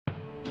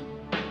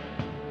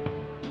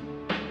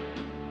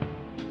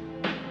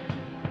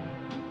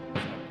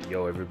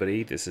Yo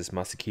everybody, this is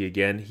Masaki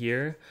again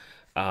here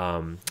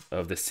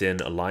of the Sin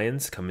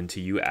Alliance coming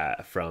to you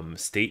from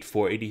State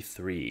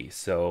 483.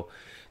 So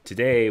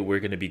today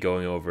we're going to be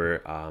going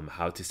over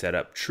how to set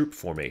up troop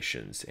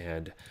formations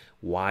and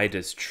why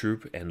does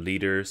troop and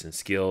leaders and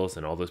skills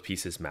and all those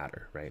pieces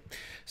matter, right?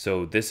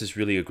 So this is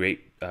really a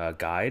great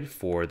guide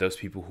for those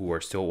people who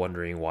are still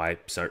wondering why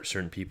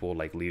certain people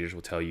like leaders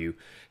will tell you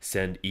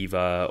send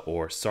Eva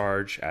or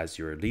Sarge as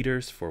your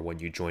leaders for when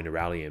you join a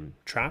rally and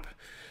trap,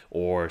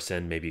 or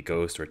send maybe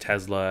Ghost or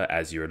Tesla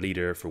as your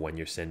leader for when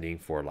you're sending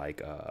for like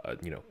a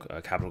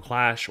capital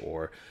clash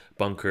or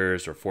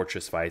bunkers or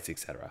fortress fights,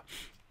 etc.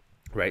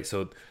 Right.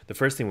 So the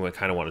first thing we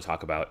kind of want to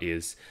talk about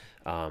is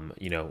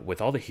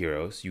with all the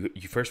heroes, you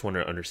first want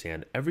to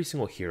understand every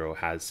single hero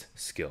has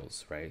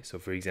skills, right? So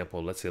for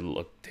example, let's say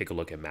take a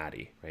look at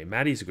Maddie, right?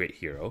 Maddie's a great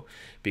hero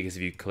because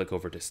if you click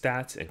over to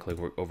stats and click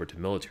over to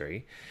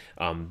military,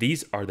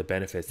 these are the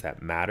benefits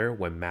that matter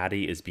when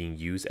Maddie is being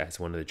used as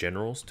one of the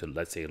generals to,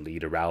 let's say,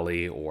 lead a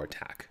rally or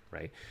attack,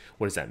 right?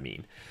 What does that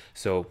mean?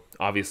 So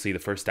obviously the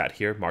first stat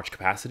here, march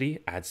capacity,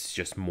 adds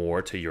just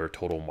more to your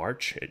total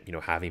march.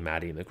 Having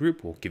Maddie in the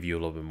group will give you a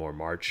little bit more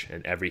march,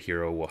 and every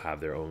hero will have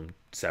their own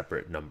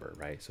separate number,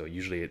 right? So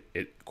usually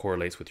it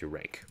correlates with your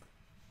rank.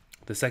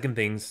 The second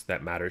things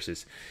that matters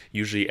is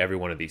usually every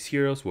one of these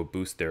heroes will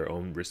boost their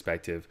own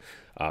respective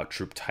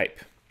troop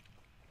type.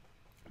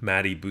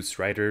 Maddie boosts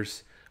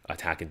riders,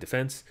 attack and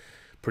defense,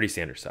 pretty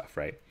standard stuff,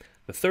 right?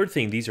 The third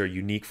thing, these are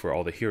unique for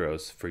all the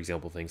heroes, for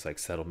example, things like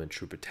settlement,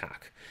 troop,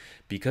 attack.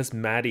 Because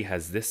Maddie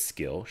has this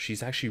skill,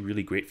 she's actually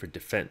really great for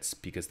defense,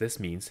 because this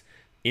means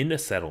in a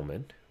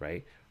settlement,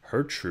 right,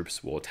 her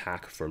troops will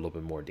attack for a little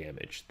bit more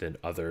damage than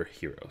other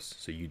heroes.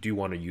 So you do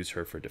want to use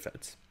her for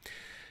defense.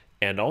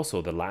 And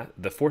also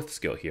the fourth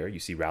skill here, you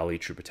see rally,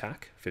 troop,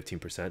 attack,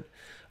 15%.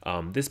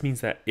 This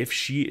means that if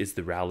she is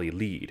the rally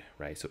lead,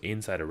 right? So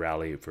inside a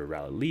rally for a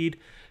rally lead,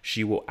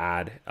 she will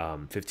add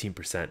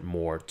 15%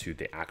 more to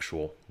the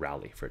actual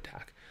rally for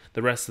attack.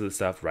 The rest of the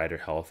stuff, rider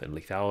health and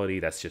lethality,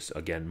 that's just,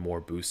 again,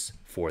 more boosts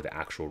for the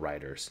actual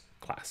riders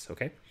class,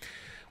 okay?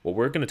 What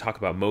we're going to talk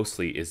about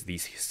mostly is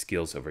these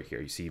skills over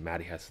here. You see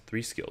Maddie has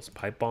 3 skills: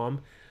 pipe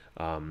bomb,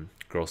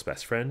 girl's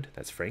best friend,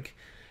 that's Frank,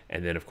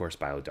 and then of course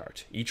bio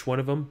dart. Each one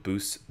of them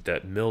boosts the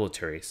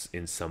military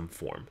in some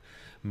form.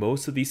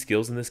 Most of these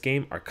skills in this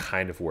game are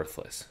kind of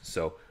worthless.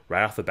 So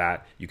right off the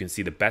bat, you can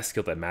see the best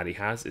skill that Maddie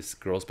has is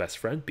girl's best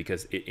friend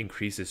because it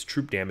increases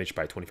troop damage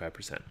by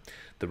 25%.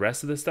 The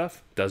rest of the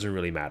stuff doesn't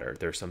really matter.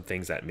 There are some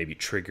things that maybe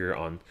trigger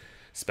on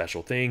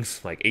special things,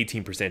 like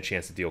 18%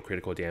 chance to deal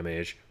critical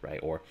damage, right?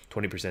 Or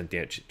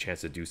 20% chance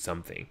to do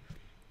something.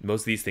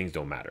 Most of these things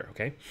don't matter,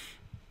 okay?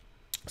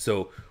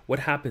 So what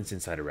happens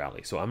inside a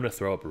rally? So I'm going to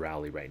throw up a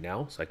rally right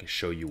now so I can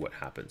show you what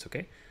happens,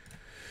 okay?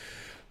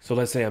 So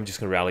let's say I'm just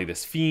going to rally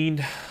this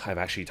fiend. I've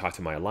actually talked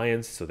to my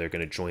alliance, so they're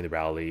going to join the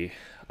rally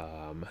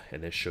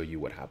and then show you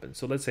what happens.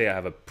 So let's say I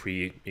have a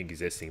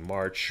pre-existing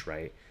march,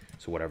 right?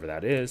 So whatever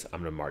that is,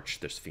 I'm going to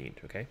march this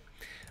fiend, okay?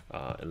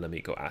 And let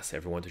me go ask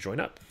everyone to join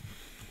up.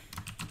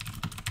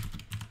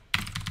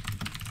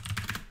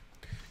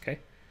 Okay,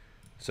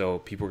 so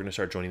people are going to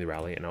start joining the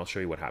rally, and I'll show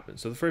you what happens.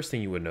 So the first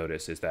thing you would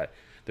notice is that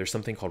there's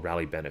something called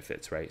rally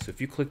benefits, right? So if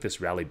you click this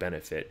rally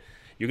benefit,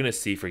 you're going to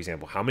see, for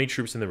example, how many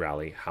troops in the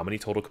rally, how many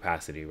total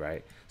capacity,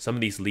 right? Some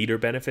of these leader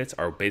benefits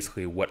are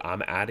basically what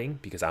I'm adding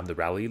because I'm the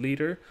rally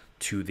leader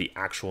to the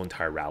actual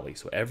entire rally.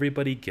 So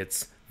everybody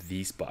gets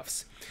these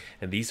buffs,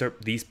 and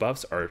these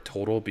buffs are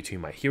total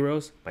between my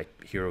heroes, my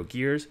hero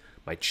gears,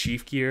 my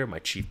chief gear, my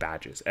chief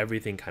badges.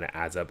 Everything kind of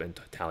adds up and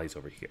tallies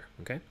over here,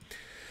 okay?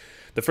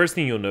 The first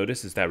thing you'll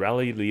notice is that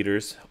rally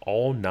leaders,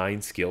 all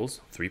 9 skills,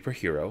 3 per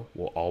hero,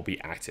 will all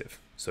be active.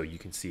 So you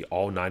can see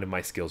all 9 of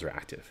my skills are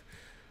active.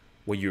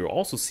 What you'll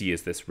also see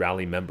is this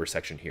rally member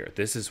section here.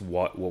 This is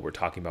what we're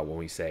talking about when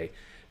we say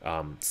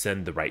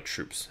send the right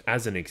troops.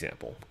 As an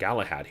example,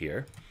 Galahad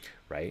here,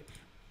 right?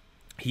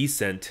 He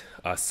sent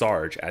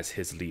Sarge as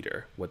his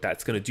leader. What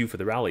that's going to do for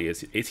the rally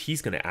is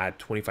he's going to add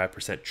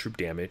 25% troop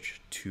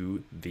damage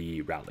to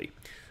the rally.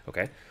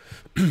 Okay,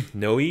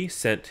 Noe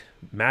sent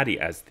Maddie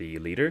as the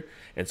leader,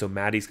 and so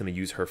Maddie's going to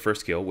use her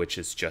first skill, which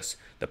is just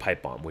the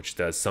pipe bomb, which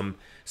does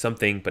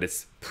something, but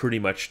it's pretty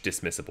much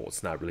dismissible.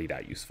 It's not really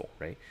that useful,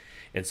 right?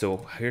 And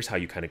so here's how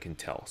you kind of can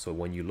tell. So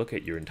when you look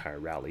at your entire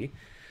rally,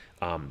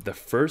 the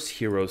first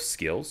hero's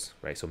skills,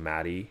 right? So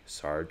Maddie,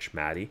 Sarge,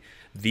 Maddie,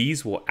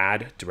 these will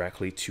add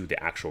directly to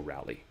the actual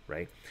rally,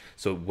 right?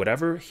 So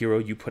whatever hero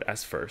you put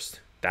as first,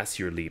 that's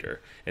your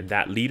leader. And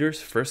that leader's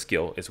first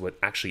skill is what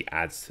actually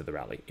adds to the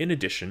rally. In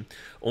addition,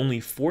 only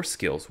 4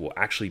 skills will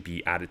actually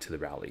be added to the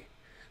rally.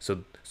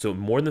 So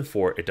more than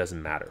 4, it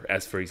doesn't matter.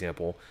 As for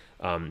example,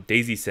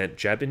 Daisy sent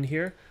Jeb in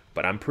here,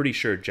 but I'm pretty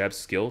sure Jeb's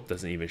skill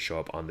doesn't even show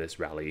up on this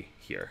rally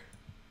here.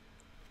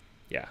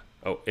 Yeah.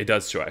 Oh, it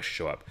does actually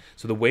show up.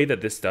 So the way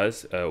that this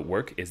does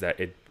work is that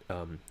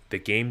the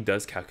game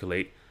does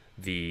calculate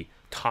the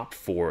top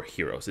 4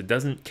 heroes. It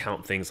doesn't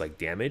count things like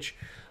damage,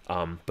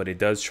 but it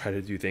does try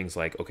to do things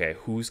like, okay,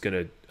 who's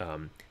going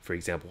to, for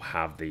example,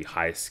 have the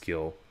highest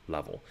skill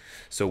level.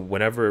 So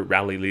whenever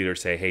rally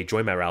leaders say, hey,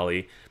 join my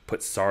rally,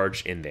 put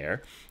Sarge in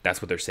there,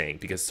 that's what they're saying,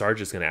 because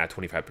Sarge is going to add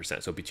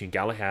 25%. So between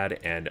Galahad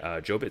and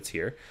Jobits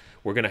here,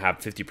 we're going to have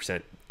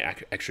 50%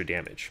 extra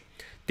damage.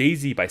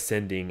 Daisy, by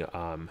sending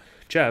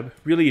Jeb,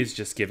 really is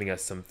just giving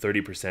us some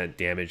 30%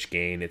 damage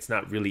gain. It's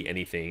not really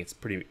anything. It's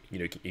pretty,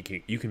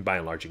 you can by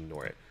and large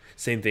ignore it.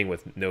 Same thing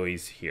with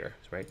Noise here,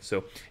 right?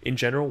 So in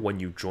general, when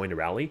you join a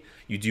rally,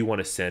 you do want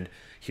to send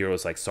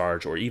heroes like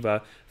Sarge or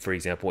Eva, for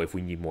example, if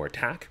we need more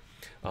attack.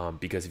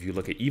 Because if you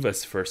look at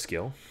Eva's first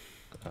skill,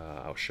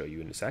 I'll show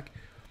you in a sec,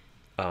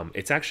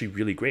 it's actually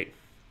really great.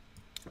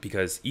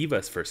 Because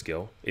Eva's first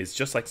skill is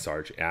just like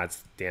Sarge,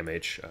 adds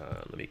damage.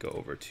 Let me go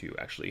over to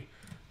actually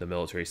the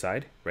military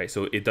side, right?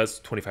 So it does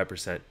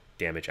 25%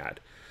 damage add.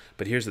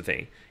 But here's the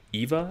thing.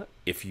 Eva,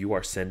 if you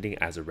are sending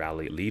as a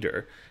rally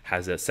leader,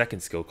 has a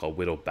second skill called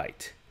Whittle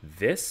Bite.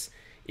 This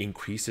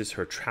increases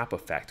her trap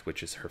effect,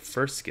 which is her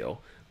first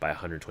skill, by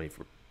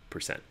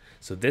 124%.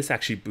 So this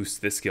actually boosts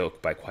this skill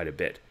by quite a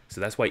bit. So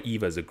that's why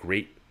Eva is a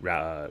great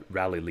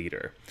rally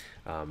leader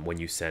when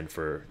you send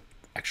for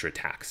extra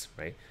attacks,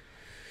 right?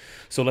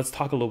 So let's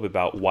talk a little bit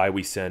about why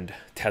we send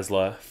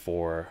Tesla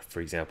for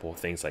example,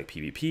 things like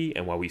PvP,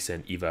 and why we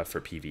send Eva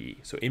for PvE.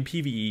 So in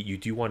PvE, you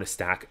do want to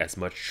stack as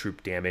much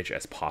troop damage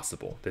as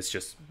possible. That's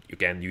just,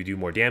 again, you do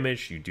more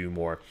damage, you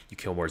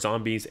kill more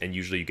zombies, and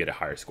usually you get a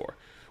higher score.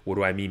 What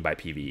do I mean by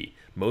PvE?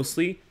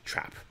 Mostly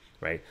trap,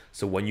 right?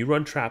 So when you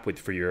run trap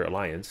for your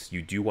alliance,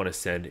 you do want to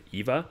send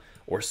Eva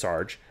or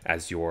Sarge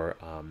as your,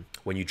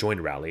 when you join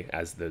a rally,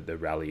 as the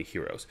rally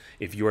heroes.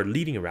 If you are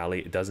leading a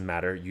rally, it doesn't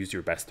matter, use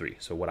your best 3.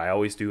 So what I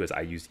always do is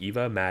I use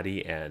Eva,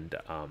 Maddie, and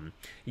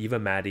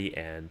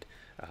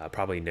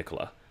probably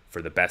Nicola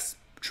for the best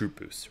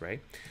troop boosts,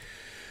 right?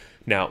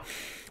 Now,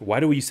 why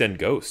do we send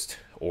Ghost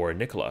or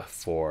Nicola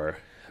for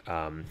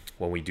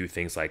when we do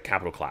things like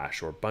Capital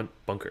Clash or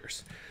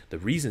bunkers? The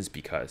reason is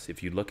because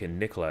if you look at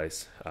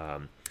Nicola's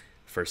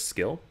first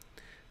skill,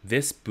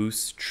 this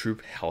boosts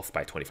troop health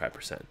by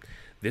 25%.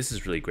 This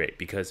is really great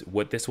because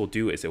what this will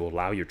do is it will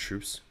allow your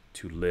troops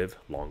to live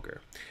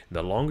longer. And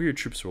the longer your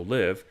troops will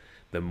live,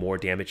 the more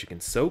damage you can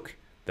soak,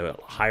 the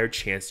higher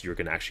chance you're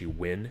going to actually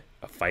win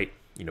a fight,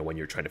 when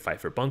you're trying to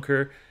fight for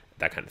bunker,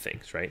 that kind of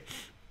things, right?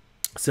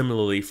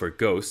 Similarly for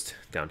Ghost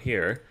down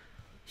here,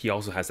 he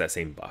also has that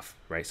same buff,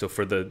 right? So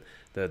for the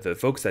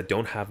folks that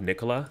don't have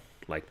Nicola,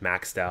 like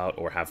maxed out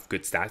or have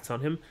good stats on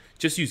him,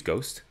 just use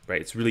Ghost,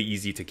 right? It's really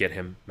easy to get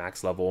him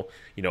max level,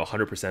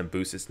 100%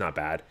 boost, it's not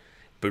bad.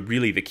 But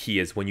really the key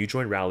is when you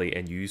join Rally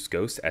and you use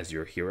Ghost as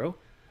your hero,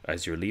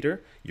 as your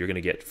leader, you're going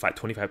to get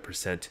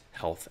 25%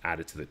 health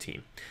added to the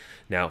team.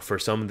 Now for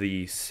some of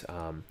these,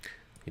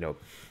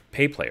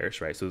 pay players,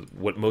 right? So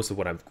most of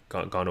what I've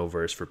gone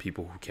over is for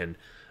people who can,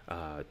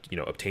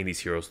 obtain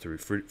these heroes through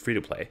free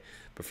to play.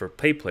 But for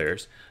pay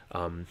players,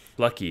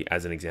 Lucky,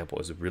 as an example,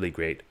 is a really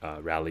great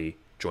rally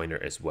joiner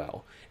as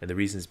well. And the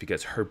reason is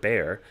because her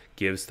bear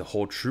gives the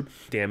whole troop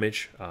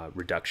damage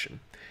reduction.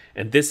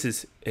 And this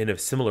is in a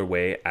similar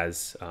way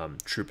as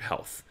troop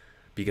health,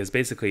 because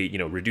basically,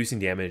 reducing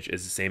damage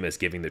is the same as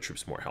giving the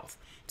troops more health.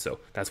 So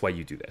that's why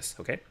you do this,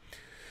 okay?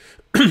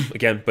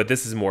 Again, but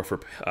this is more for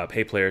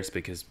pay players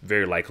because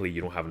very likely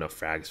you don't have enough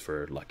frags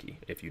for Lucky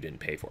if you didn't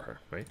pay for her,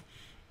 right?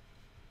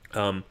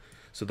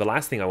 So the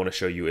last thing I want to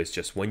show you is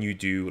just when you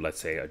do, let's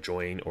say, a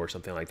join or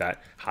something like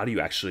that, how do you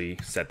actually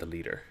set the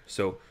leader?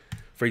 So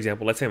for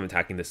example, let's say I'm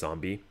attacking the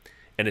zombie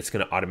and it's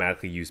going to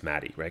automatically use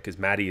Maddie, right? Because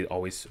Maddie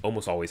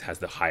almost always has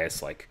the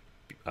highest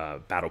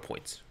battle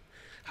points.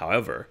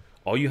 However,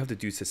 all you have to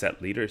do to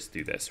set leaders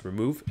do this.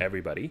 Remove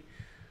everybody,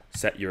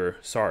 set your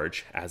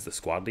Sarge as the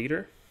squad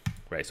leader,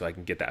 right? So I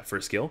can get that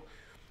first skill,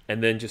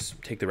 and then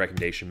just take the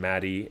recommendation,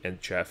 Maddie and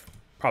Chef,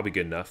 probably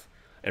good enough.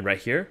 And right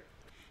here,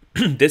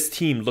 this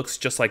team looks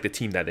just like the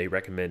team that they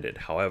recommended.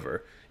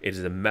 However, it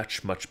is a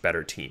much, much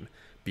better team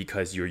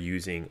because you're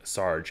using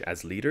Sarge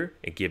as leader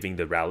and giving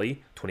the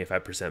rally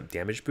 25%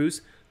 damage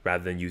boost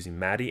rather than using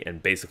Maddie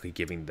and basically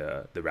giving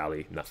the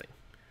rally nothing.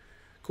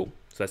 Cool.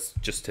 So that's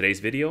just today's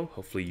video.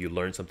 Hopefully you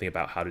learned something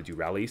about how to do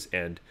rallies.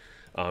 And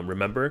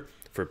remember,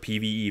 for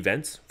PvE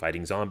events,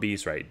 fighting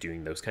zombies, right,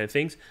 doing those kind of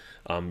things,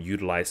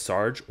 utilize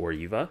Sarge or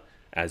Eva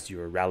as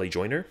your rally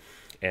joiner.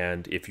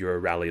 And if you're a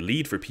rally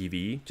lead for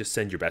PvE, just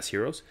send your best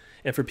heroes.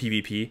 And for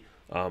PvP,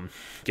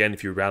 again,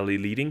 if you're rally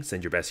leading,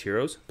 send your best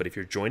heroes. But if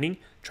you're joining,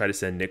 try to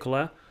send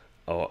Nicola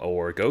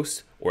or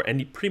Ghost or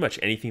pretty much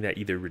anything that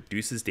either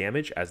reduces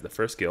damage as the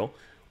first skill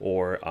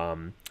or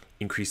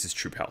increases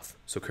troop health.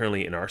 So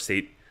currently in our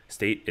state,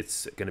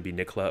 it's going to be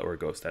Nicola or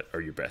Ghost that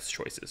are your best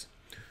choices.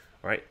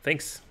 All right,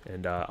 thanks,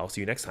 and I'll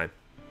see you next time.